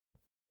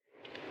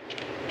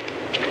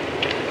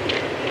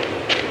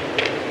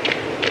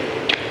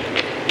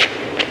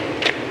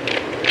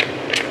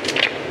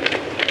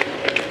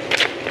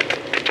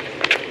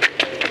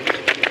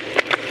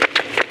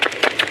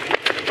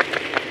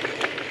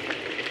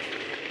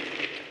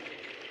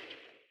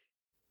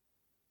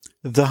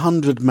The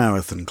 100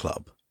 Marathon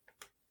Club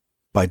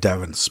by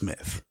Darren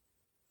Smith.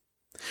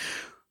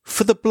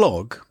 For the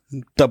blog,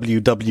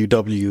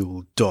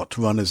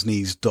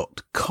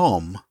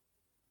 www.runnersknees.com,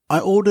 I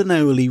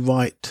ordinarily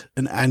write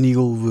an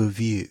annual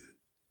review,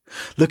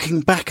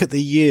 looking back at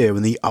the year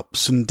and the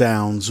ups and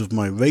downs of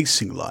my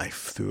racing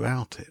life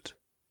throughout it.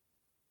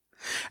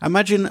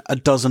 Imagine a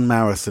dozen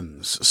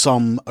marathons,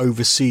 some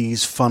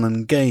overseas fun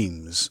and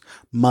games,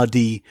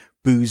 muddy,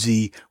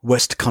 boozy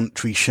West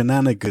Country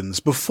shenanigans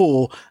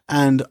before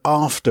and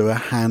after a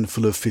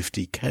handful of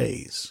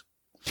 50Ks,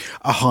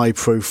 a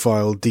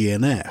high-profile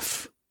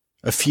DNF,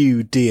 a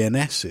few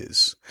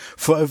DNSs,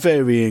 for a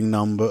varying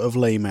number of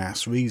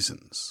lame-ass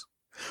reasons,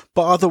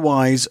 but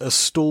otherwise a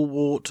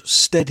stalwart,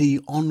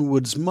 steady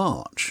onwards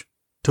march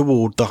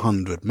toward the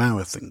 100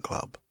 Marathon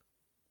Club.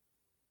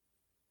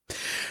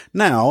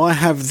 Now, I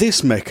have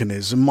this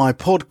mechanism, my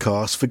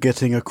podcast, for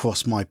getting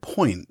across my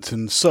point,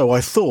 and so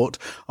I thought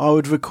I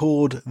would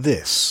record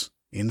this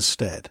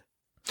instead.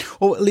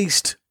 Or at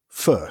least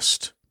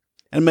first,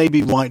 and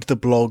maybe write the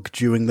blog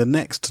during the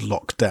next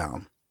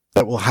lockdown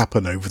that will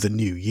happen over the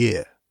new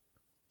year.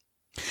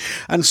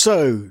 And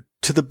so,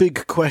 to the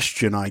big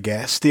question, I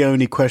guess, the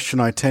only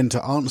question I tend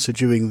to answer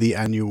during the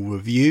annual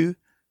review: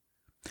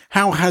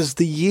 how has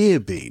the year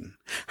been?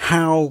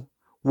 How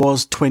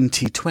was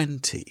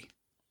 2020?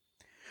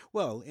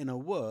 Well, in a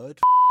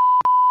word,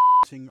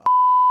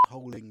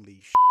 holingly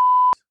shit.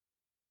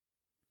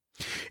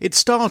 It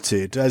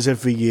started, as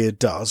every year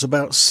does,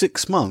 about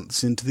 6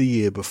 months into the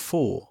year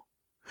before.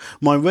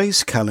 My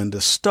race calendar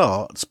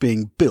starts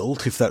being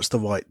built, if that's the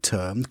right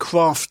term,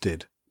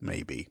 crafted,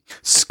 maybe,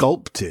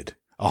 sculpted.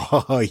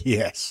 Ah,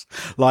 yes,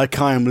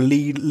 like I am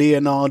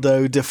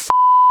Leonardo da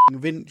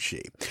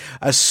Vinci.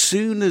 As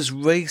soon as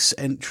race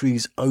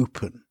entries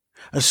open,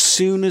 as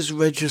soon as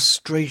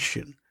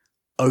registration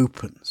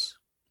opens.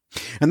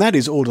 And that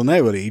is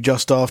ordinarily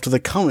just after the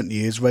current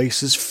year's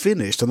race is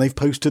finished and they've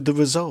posted the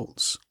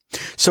results.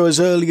 So as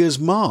early as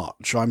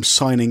March, I'm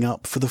signing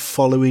up for the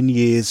following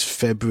year's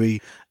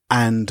February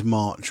and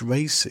March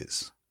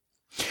races.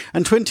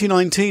 And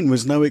 2019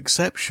 was no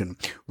exception.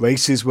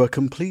 Races were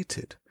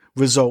completed,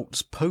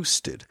 results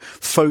posted,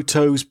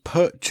 photos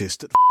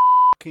purchased at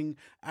fucking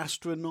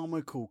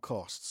astronomical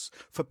costs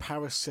for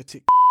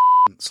parasitic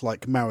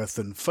like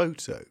Marathon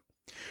Photo,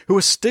 who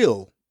are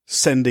still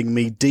sending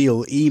me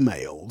deal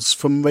emails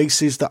from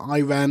races that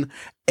I ran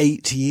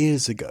 8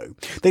 years ago.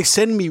 They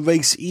send me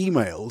race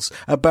emails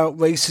about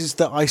races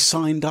that I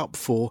signed up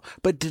for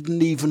but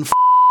didn't even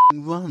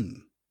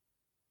run.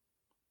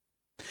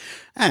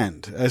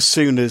 And as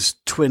soon as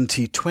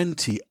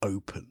 2020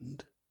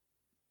 opened,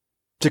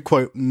 to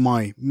quote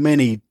my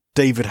many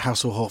David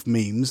Hasselhoff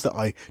memes that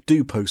I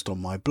do post on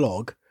my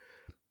blog,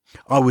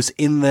 I was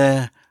in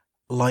there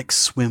like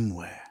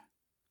swimwear.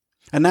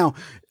 And now,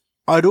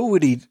 I'd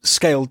already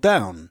scaled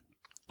down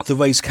the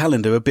race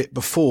calendar a bit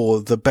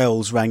before the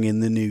bells rang in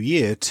the new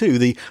year too.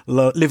 The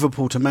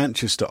Liverpool to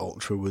Manchester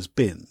Ultra was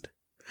binned.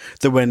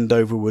 The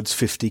Wendover Woods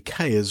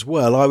 50K as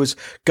well. I was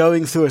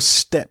going through a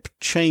step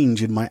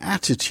change in my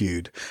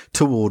attitude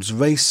towards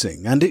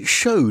racing, and it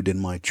showed in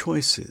my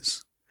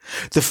choices.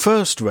 The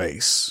first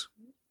race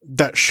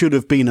that should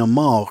have been a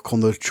mark on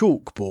the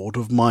chalkboard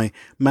of my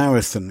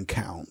marathon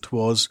count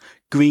was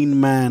Green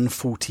Man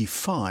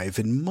 45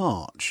 in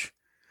March.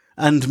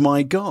 And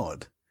my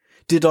God,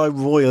 did I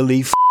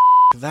royally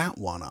that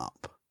one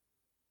up.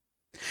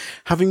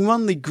 Having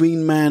run the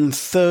Green Man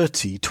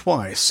 30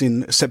 twice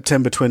in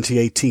September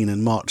 2018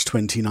 and March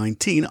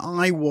 2019,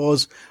 I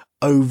was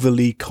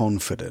overly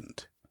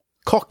confident.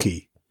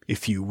 Cocky,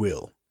 if you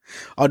will.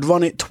 I'd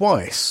run it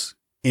twice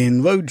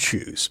in road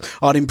shoes.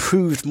 I'd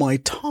improved my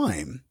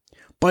time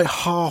by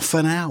half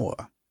an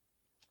hour.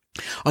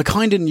 I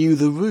kind of knew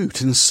the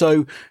route, and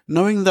so,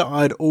 knowing that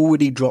I'd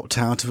already dropped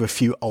out of a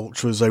few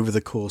ultras over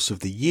the course of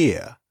the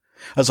year,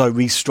 as I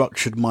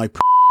restructured my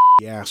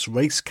ass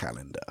race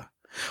calendar,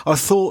 I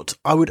thought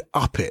I would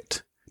up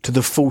it to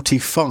the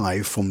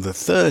 45 from the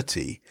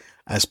 30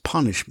 as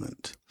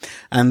punishment,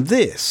 and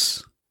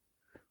this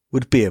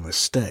would be a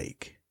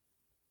mistake.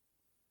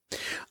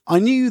 I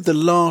knew the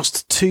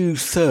last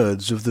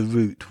 2/3 of the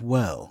route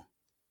well.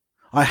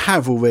 I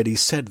have already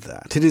said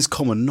that. It is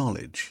common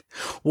knowledge.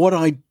 What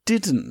I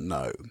didn't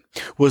know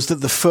was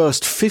that the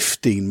first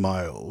 15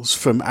 miles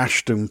from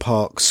Ashton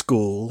Park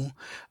School,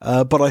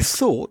 but I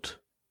thought,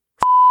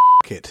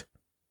 it,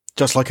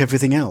 just like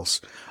everything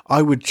else,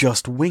 I would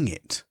just wing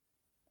it.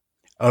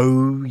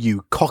 Oh,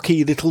 you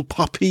cocky little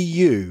puppy,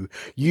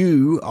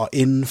 you are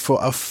in for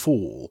a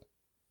fall.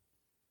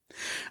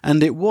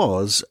 And it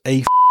was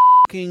a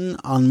fucking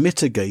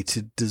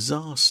unmitigated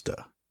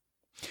disaster.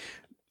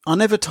 I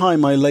never tie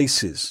my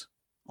laces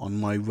on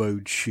my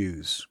road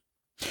shoes.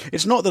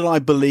 It's not that I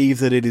believe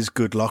that it is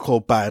good luck or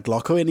bad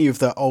luck or any of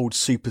that old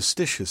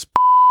superstitious.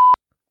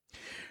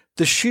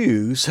 The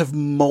shoes have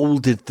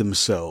moulded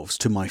themselves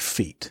to my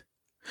feet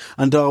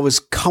and are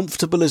as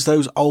comfortable as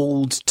those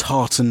old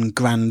tartan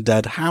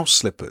grandad house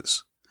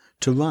slippers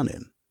to run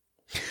in.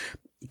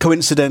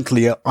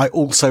 Coincidentally, I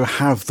also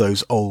have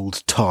those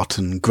old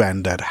tartan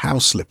Grandad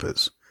house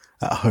slippers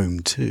at home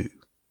too.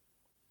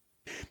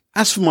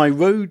 As for my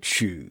road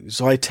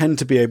shoes, I tend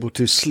to be able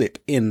to slip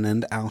in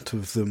and out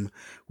of them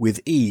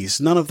with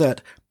ease. None of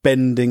that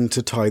bending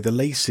to tie the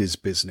laces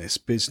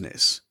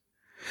business.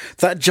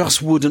 That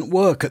just wouldn't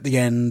work at the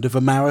end of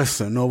a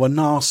marathon or a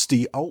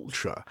nasty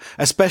ultra,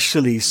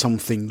 especially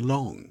something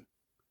long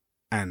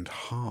and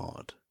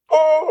hard.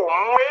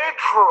 Oh,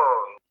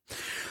 matron!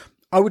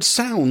 I would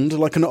sound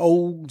like an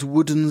old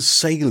wooden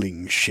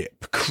sailing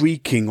ship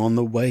creaking on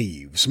the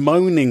waves,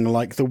 moaning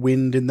like the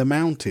wind in the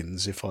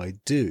mountains if I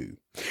do.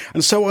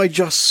 And so I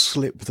just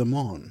slip them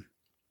on.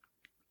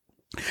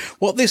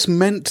 What this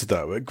meant,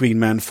 though, at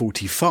Greenman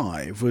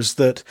 45 was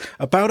that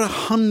about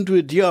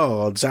 100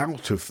 yards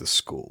out of the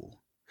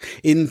school,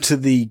 into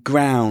the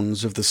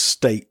grounds of the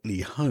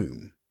stately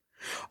home,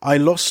 I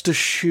lost a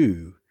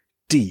shoe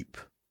deep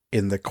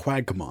in the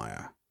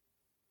quagmire.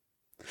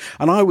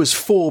 And I was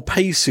 4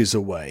 paces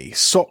away,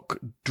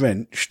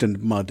 sock-drenched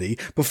and muddy,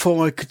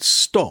 before I could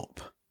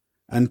stop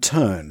and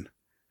turn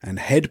and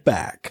head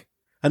back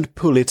and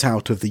pull it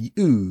out of the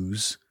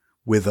ooze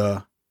with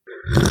a...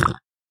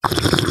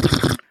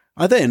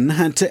 I then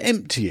had to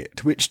empty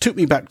it, which took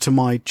me back to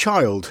my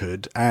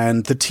childhood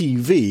and the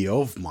TV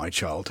of my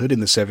childhood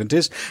in the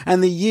 70s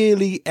and the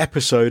yearly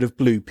episode of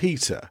Blue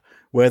Peter,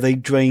 where they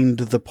drained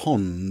the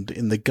pond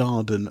in the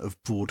garden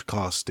of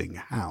Broadcasting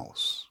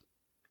House.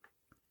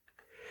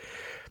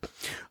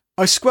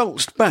 I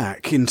squelched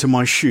back into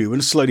my shoe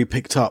and slowly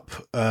picked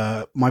up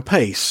my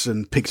pace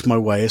and picked my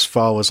way as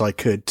far as I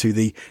could to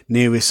the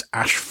nearest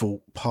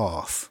asphalt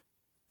path.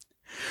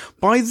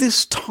 By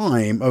this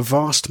time, a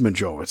vast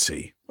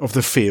majority of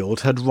the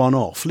field had run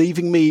off,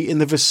 leaving me in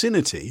the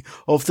vicinity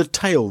of the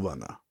tail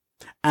runner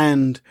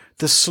and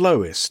the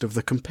slowest of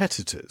the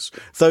competitors,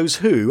 those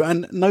who,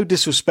 and no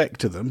disrespect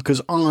to them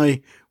because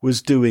I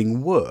was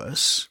doing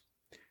worse,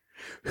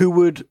 who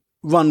would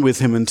run with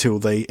him until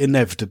they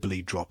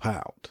inevitably drop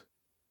out.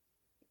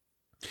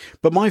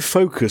 But my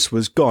focus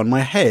was gone. My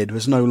head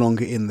was no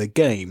longer in the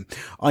game.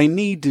 I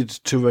needed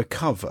to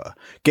recover,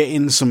 get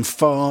in some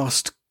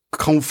fast,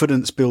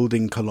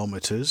 confidence-building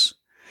kilometres,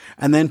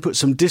 and then put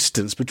some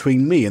distance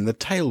between me and the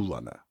tail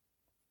runner.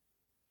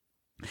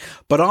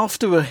 But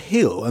after a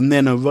hill and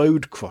then a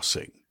road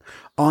crossing,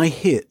 I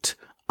hit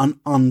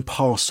an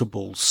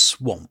unpassable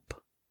swamp.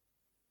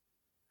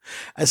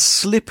 A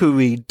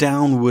slippery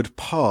downward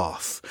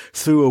path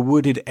through a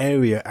wooded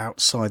area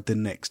outside the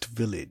next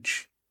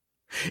village.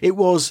 It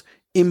was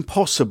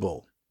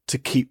impossible to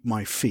keep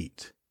my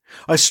feet.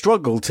 I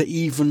struggled to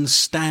even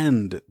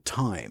stand at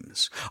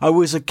times. I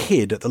was a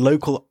kid at the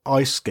local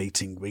ice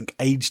skating rink,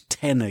 aged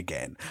 10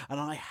 again, and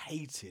I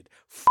hated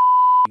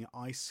f***ing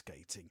ice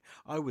skating.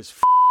 I was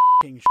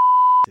f***ing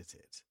at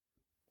it.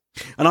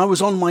 And I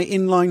was on my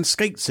inline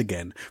skates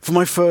again for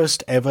my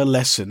first ever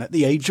lesson at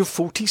the age of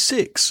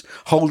 46,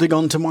 holding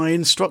on to my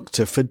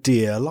instructor for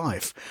dear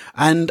life.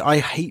 And I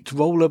hate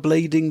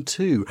rollerblading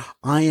too.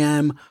 I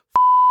am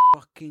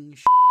fucking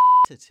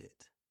at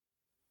it.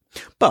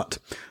 But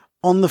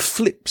on the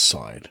flip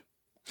side,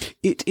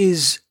 it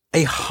is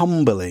a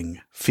humbling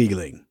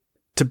feeling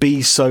to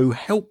be so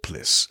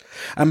helpless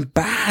and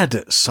bad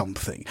at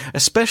something,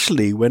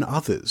 especially when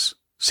others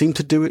seem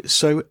to do it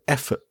so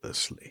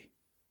effortlessly.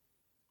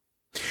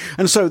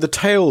 And so the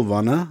tail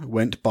runner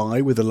went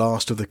by with the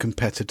last of the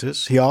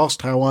competitors. He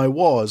asked how I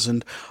was,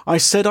 and I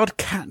said I'd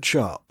catch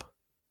up.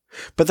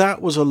 But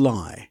that was a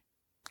lie,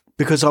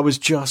 because I was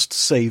just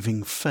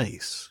saving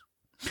face.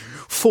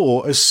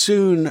 For as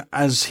soon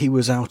as he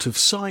was out of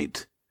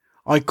sight,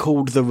 I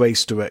called the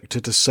race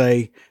director to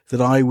say that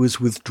I was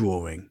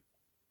withdrawing,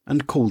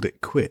 and called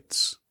it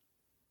quits.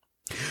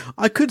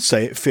 I could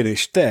say it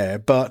finished there,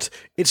 but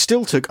it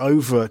still took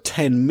over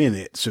 10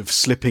 minutes of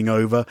slipping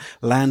over,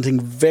 landing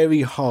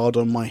very hard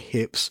on my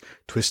hips,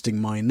 twisting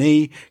my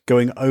knee,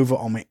 going over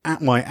on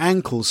my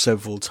ankle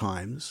several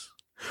times,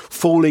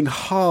 falling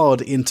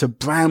hard into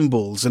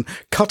brambles and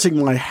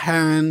cutting my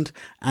hand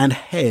and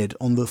head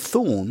on the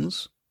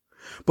thorns,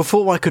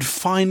 before I could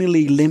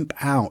finally limp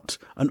out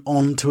and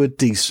onto a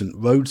decent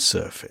road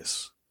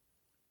surface.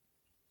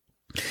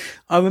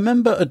 I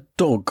remember a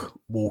dog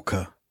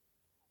walker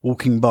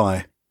walking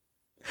by.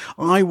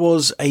 I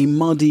was a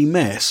muddy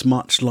mess,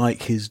 much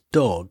like his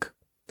dog,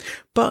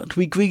 but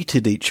we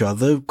greeted each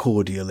other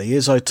cordially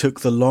as I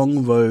took the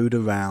long road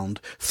around,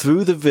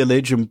 through the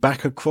village and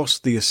back across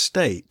the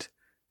estate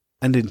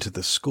and into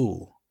the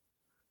school,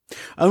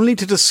 only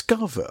to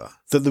discover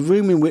that the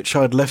room in which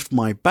I'd left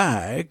my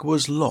bag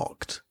was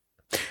locked,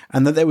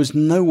 and that there was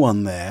no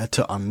one there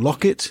to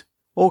unlock it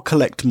or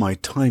collect my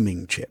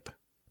timing chip.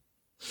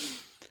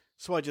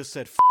 So I just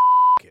said, F***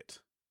 it.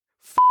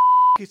 F***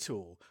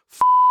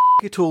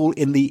 it all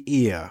in the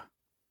ear.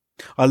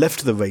 I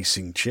left the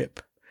racing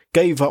chip,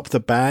 gave up the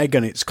bag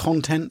and its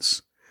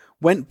contents,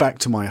 went back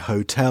to my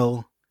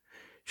hotel,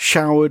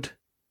 showered,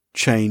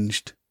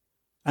 changed,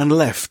 and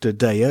left a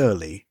day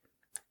early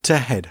to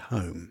head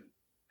home.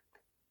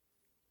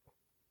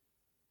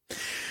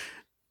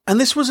 And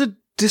this was a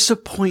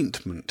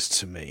disappointment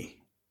to me.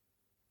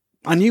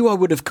 I knew I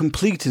would have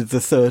completed the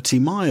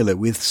 30-miler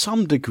with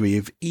some degree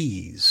of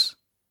ease.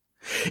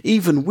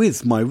 Even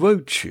with my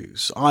road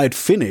shoes, I had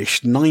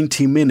finished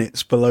 90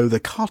 minutes below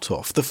the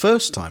cut-off the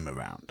first time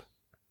around.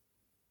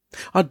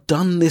 I'd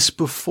done this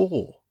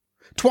before,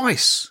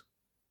 twice.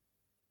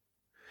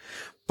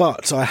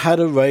 But I had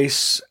a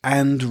race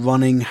and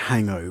running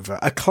hangover,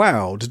 a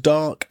cloud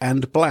dark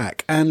and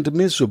black and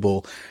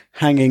miserable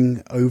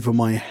hanging over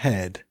my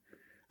head,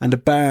 and a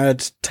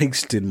bad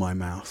taste in my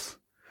mouth,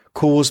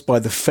 caused by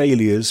the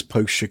failures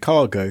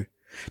post-Chicago,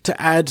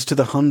 to add to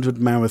the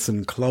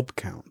 100-marathon club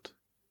count.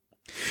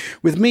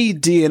 With me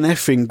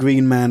DNFing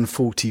Greenman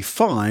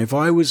 45,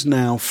 I was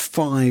now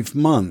 5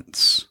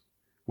 months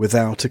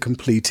without a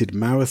completed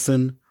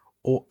marathon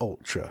or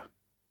ultra.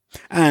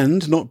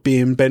 And not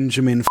being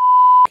Benjamin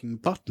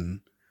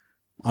Button,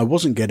 I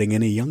wasn't getting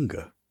any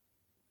younger.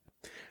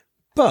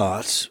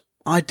 But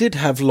I did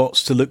have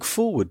lots to look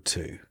forward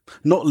to,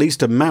 not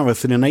least a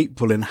marathon in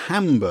April in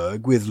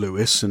Hamburg with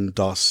Lewis and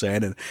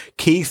Darsen and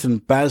Keith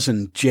and Baz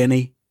and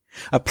Jenny,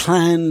 a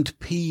planned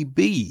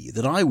PB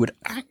that I would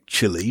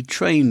actually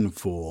train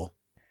for.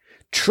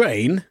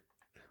 Train?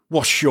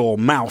 Wash your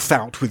mouth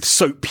out with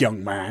soap,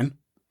 young man.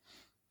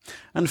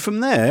 And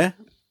from there,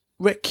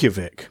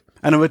 Reykjavik,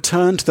 and a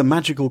return to the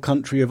magical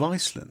country of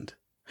Iceland.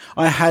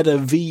 I had a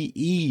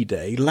VE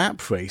Day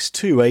lap race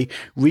too, a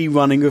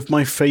rerunning of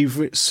my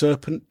favourite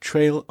Serpent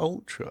Trail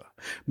Ultra,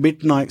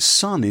 Midnight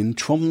Sun in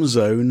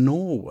Tromsø,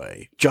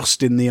 Norway,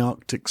 just in the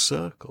Arctic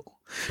Circle,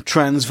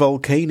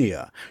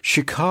 Transvolcania,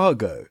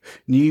 Chicago,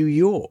 New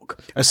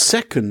York, a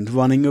second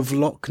running of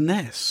Loch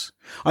Ness.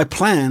 I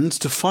planned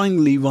to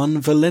finally run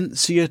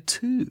Valencia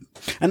too,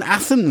 and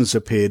Athens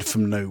appeared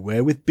from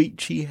nowhere with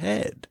Beachy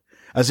Head,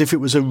 as if it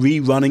was a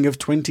rerunning of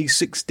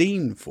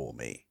 2016 for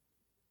me.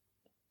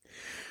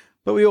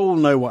 But we all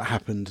know what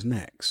happened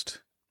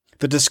next.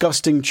 The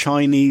disgusting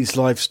Chinese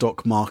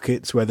livestock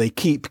markets where they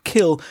keep,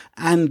 kill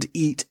and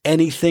eat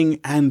anything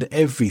and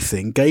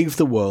everything gave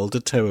the world a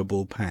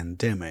terrible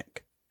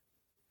pandemic.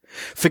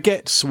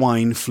 Forget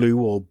swine flu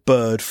or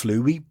bird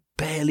flu, we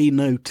barely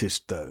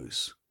noticed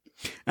those.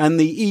 And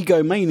the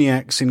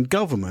egomaniacs in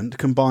government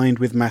combined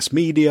with mass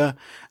media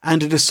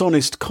and a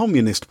dishonest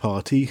communist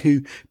party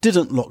who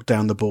didn't lock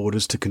down the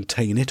borders to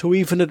contain it or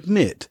even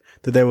admit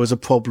that there was a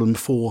problem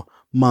for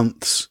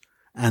months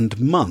and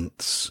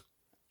months,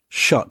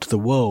 shut the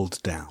world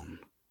down.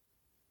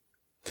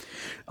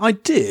 I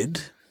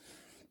did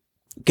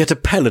get a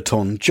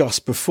Peloton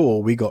just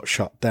before we got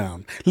shut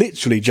down,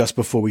 literally just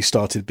before we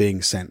started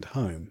being sent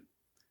home.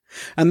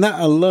 And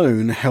that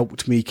alone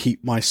helped me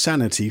keep my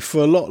sanity for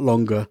a lot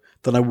longer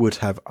than I would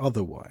have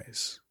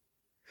otherwise.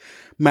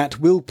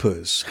 Matt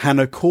Wilpers,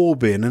 Hannah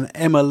Corbin and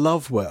Emma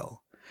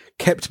Lovewell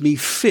kept me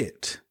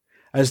fit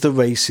as the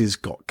races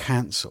got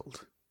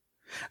cancelled.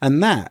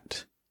 And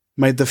that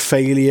made the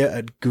failure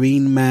at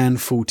Greenman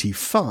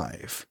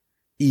 45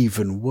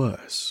 even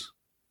worse.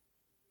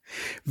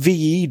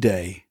 VE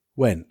Day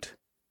went.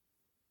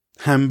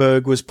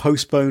 Hamburg was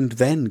postponed,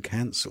 then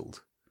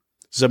cancelled.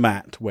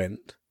 Zermatt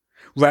went.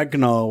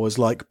 Ragnar was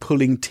like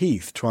pulling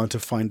teeth trying to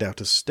find out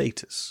a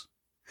status.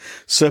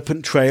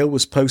 Serpent Trail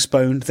was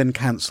postponed, then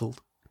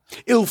cancelled.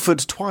 Ilford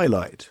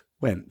Twilight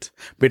went.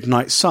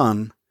 Midnight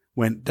Sun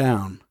went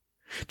down.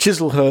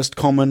 Chislehurst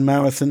Common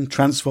Marathon,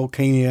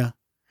 Transvolcania,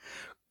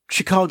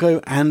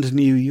 Chicago and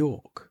New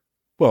York.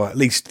 Well, at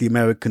least the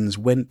Americans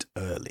went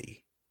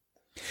early.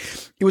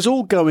 It was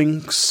all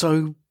going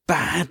so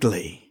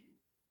badly.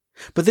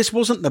 But this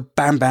wasn't the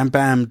bam bam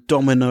bam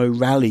domino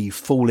rally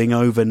falling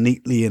over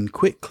neatly and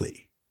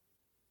quickly.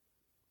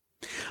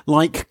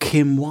 Like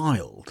Kim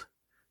Wilde,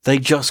 they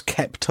just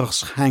kept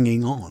us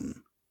hanging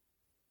on.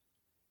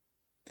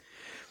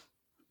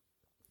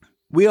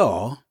 We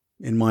are,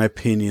 in my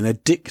opinion,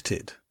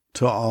 addicted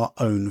to our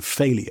own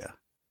failure.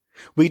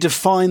 We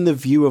define the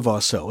view of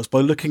ourselves by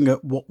looking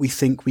at what we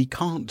think we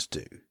can't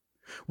do.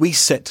 We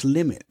set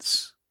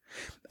limits.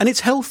 And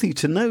it's healthy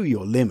to know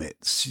your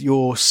limits,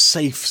 your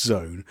safe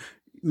zone,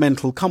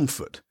 mental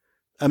comfort.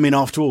 I mean,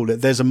 after all,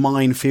 there's a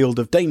minefield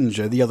of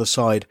danger the other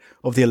side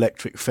of the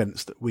electric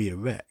fence that we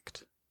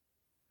erect.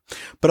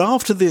 But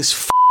after this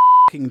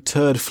f***ing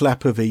turd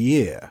flap of a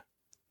year,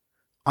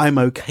 I'm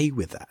okay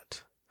with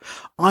that.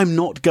 I'm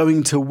not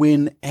going to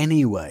win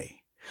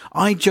anyway.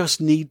 I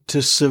just need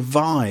to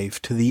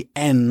survive to the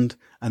end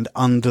and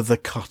under the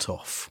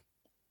cutoff.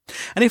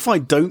 And if I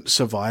don't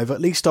survive,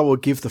 at least I will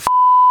give the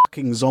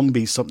f***ing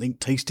zombies something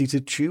tasty to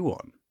chew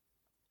on.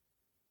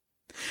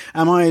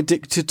 Am I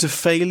addicted to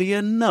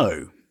failure?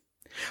 No.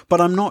 But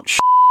I'm not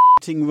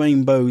shitting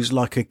rainbows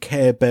like a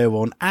Care Bear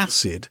on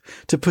acid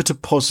to put a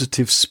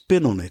positive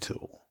spin on it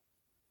all.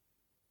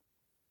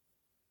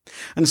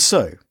 And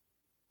so,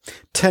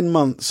 10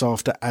 months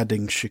after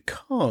adding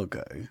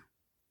Chicago,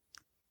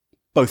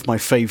 both my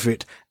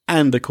favourite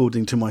and,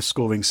 according to my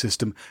scoring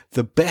system,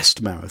 the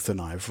best marathon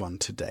I've run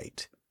to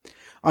date,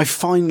 I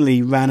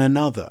finally ran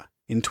another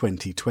in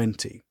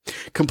 2020,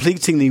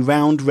 completing the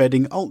Round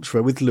Reading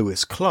Ultra with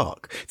Lewis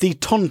Clark, the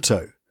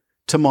Tonto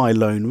to my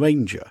Lone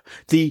Ranger,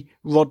 the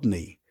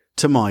Rodney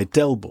to my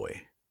Del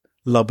Boy,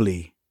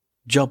 Lubbly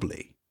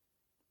Jubbly.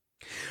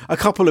 A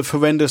couple of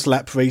horrendous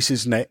lap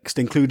races next,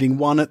 including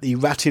one at the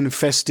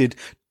rat-infested,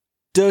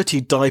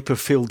 dirty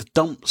diaper-filled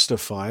dumpster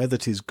fire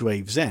that is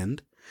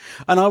Gravesend,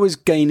 and I was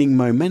gaining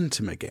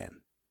momentum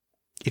again.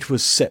 It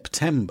was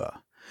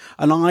September,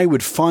 and I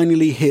would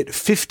finally hit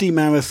 50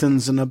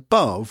 marathons and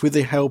above with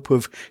the help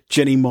of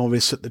Jenny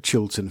Morris at the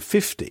Chiltern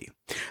 50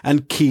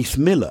 and Keith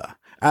Miller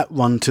at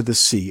Run to the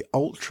Sea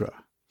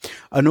Ultra.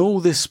 And all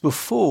this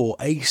before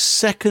a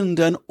second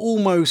and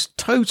almost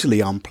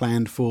totally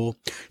unplanned for,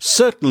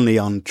 certainly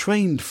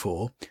untrained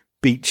for,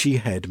 Beachy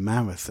Head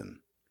Marathon.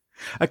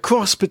 A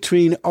cross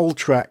between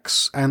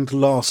Ultrax and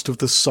Last of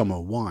the Summer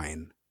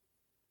Wine.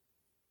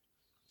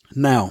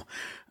 Now,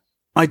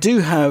 I do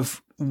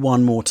have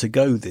one more to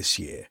go this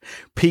year,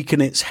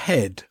 peeking its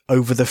head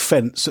over the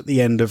fence at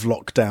the end of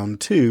lockdown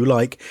 2,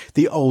 like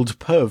the old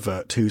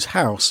pervert whose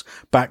house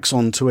backs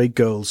onto a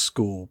girls'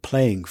 school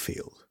playing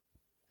field.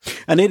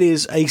 And it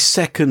is a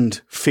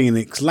second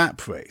Phoenix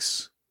lap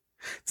race.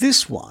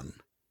 This one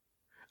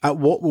at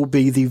what will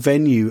be the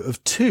venue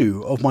of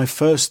 2 of my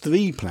first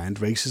 3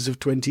 planned races of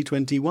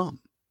 2021.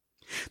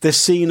 The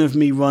scene of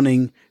me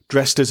running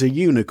dressed as a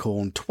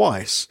unicorn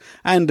twice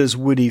and as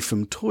Woody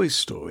from Toy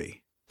Story.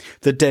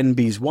 The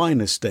Denby's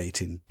Wine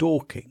Estate in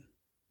Dorking.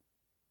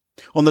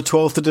 On the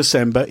 12th of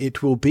December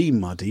it will be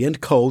muddy and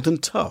cold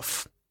and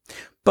tough.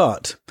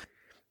 But,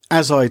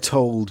 as I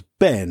told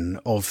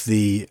Ben of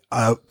the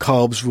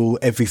Carbs Rule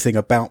Everything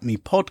About Me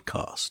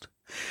podcast,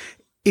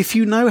 if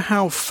you know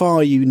how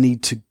far you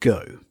need to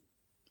go,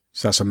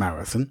 so that's a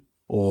marathon,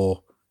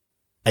 or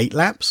 8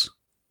 laps,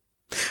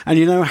 and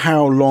you know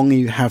how long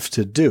you have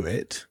to do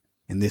it,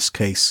 in this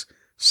case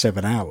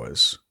 7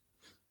 hours,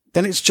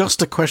 then it's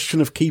just a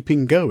question of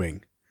keeping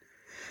going.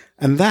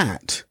 And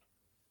that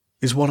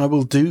is what I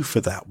will do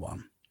for that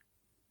one.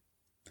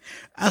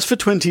 As for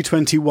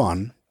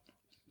 2021,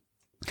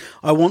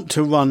 I want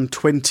to run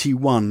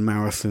 21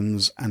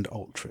 marathons and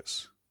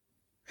ultras.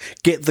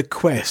 Get the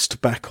quest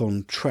back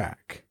on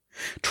track.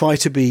 Try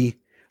to be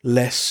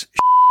less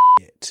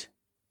shit.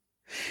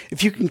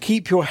 If you can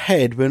keep your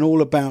head when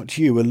all about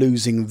you are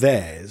losing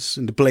theirs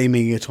and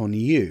blaming it on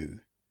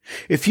you,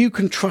 if you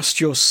can trust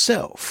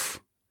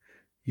yourself,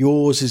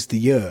 yours is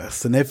the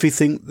earth and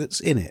everything that's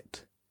in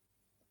it.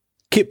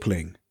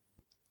 Kipling.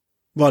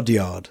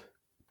 Rudyard.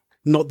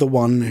 Not the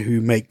one who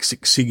makes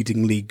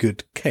exceedingly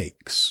good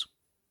cakes.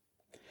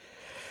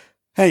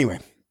 Anyway,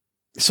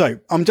 so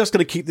I'm just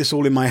going to keep this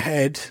all in my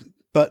head,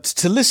 but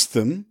to list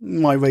them,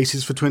 my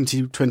races for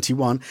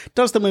 2021,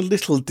 does them a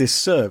little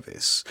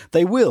disservice.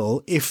 They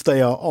will, if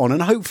they are on,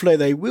 and hopefully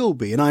they will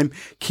be, and I'm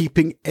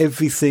keeping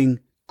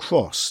everything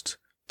crossed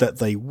that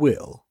they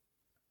will.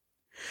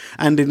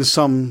 And in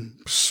some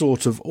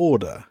sort of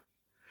order.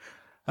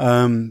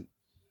 We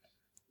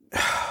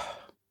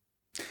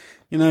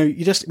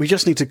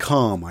just need to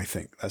calm, I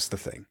think. That's the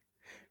thing.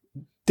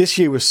 This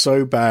year was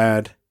so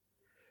bad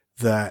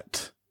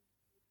that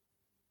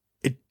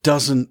it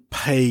doesn't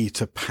pay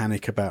to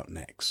panic about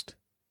next.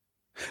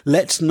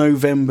 Let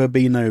November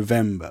be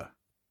November.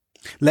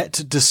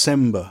 Let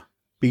December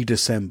be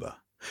December.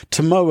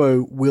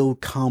 Tomorrow will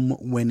come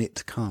when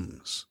it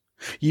comes.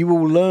 You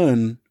will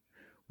learn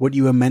what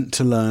you were meant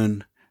to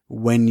learn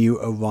when you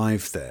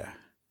arrive there.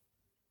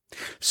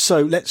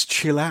 So let's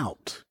chill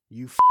out,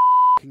 you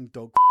fucking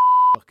dog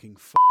fucking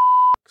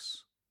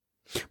fucks.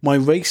 My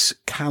race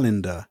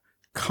calendar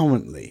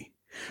currently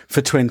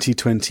for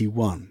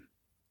 2021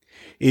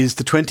 is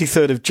the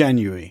 23rd of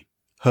January,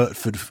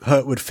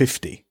 Hurtwood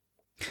 50,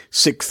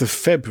 6th of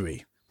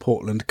February,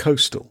 Portland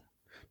Coastal,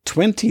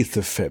 20th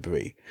of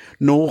February,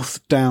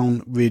 North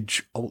Down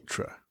Ridge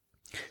Ultra,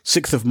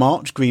 6th of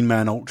March,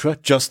 Greenman Ultra,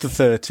 just the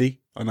 30,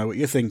 I know what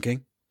you're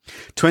thinking,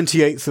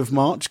 28th of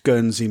March,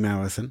 Guernsey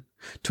Marathon,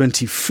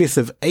 25th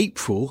of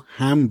April,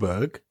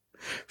 Hamburg,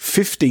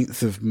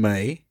 15th of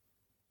May,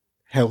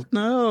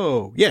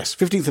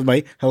 15th of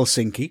May,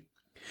 Helsinki,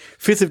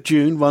 5th of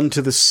June, Run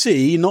to the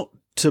Sea, not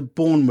to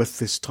Bournemouth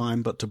this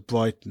time, but to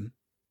Brighton,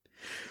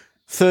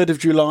 3rd of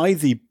July,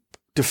 the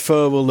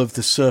deferral of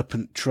the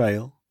Serpent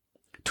Trail,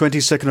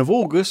 22nd of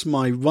August,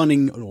 my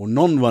running or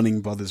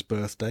non-running brother's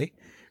birthday,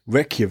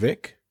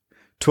 Reykjavik,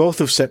 12th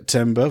of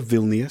September,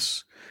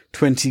 Vilnius,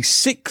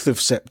 26th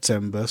of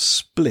September,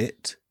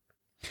 Split,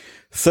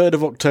 3rd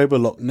of October,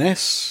 Loch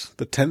Ness,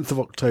 the 10th of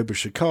October,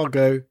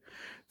 Chicago,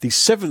 the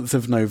 7th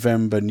of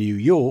November, New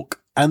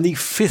York, and the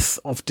 5th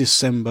of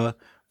December,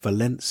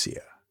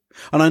 Valencia.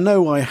 And I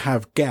know I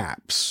have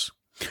gaps.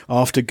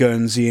 After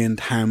Guernsey and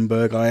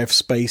Hamburg, I have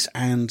space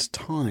and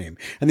time.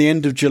 And the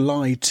end of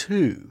July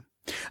too.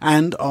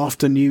 And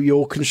after New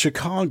York and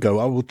Chicago,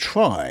 I will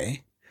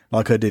try,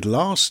 like I did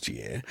last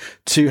year,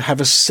 to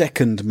have a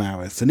second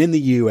marathon in the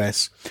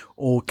US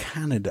or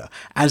Canada,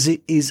 as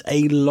it is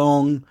a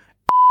long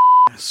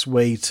ass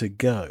way to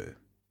go.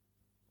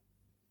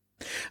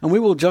 And we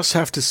will just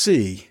have to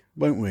see,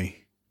 won't we?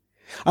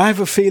 I have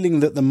a feeling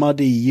that the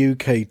muddy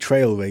UK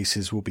trail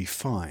races will be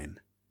fine.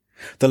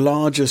 The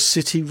larger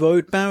city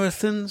road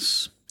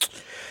marathons,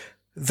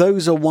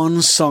 those are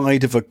one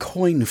side of a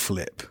coin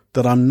flip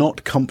that I'm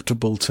not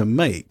comfortable to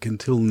make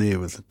until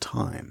nearer the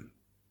time.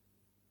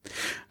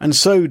 And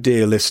so,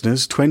 dear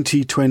listeners,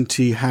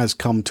 2020 has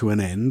come to an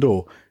end,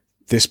 or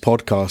this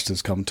podcast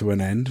has come to an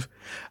end.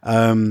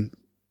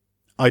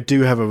 I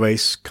do have a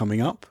race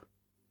coming up.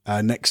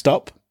 Next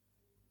up,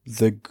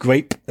 the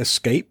Grape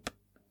Escape.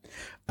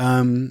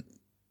 And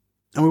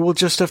we will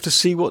just have to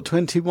see what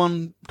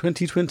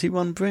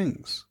 2021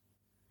 brings.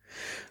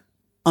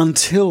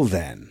 Until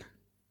then,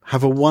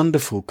 have a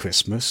wonderful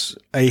Christmas,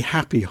 a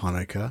happy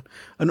Hanukkah,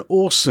 an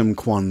awesome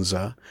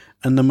Kwanzaa,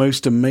 and the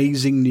most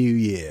amazing New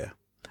Year.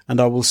 And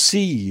I will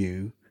see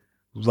you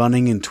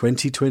running in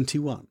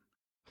 2021.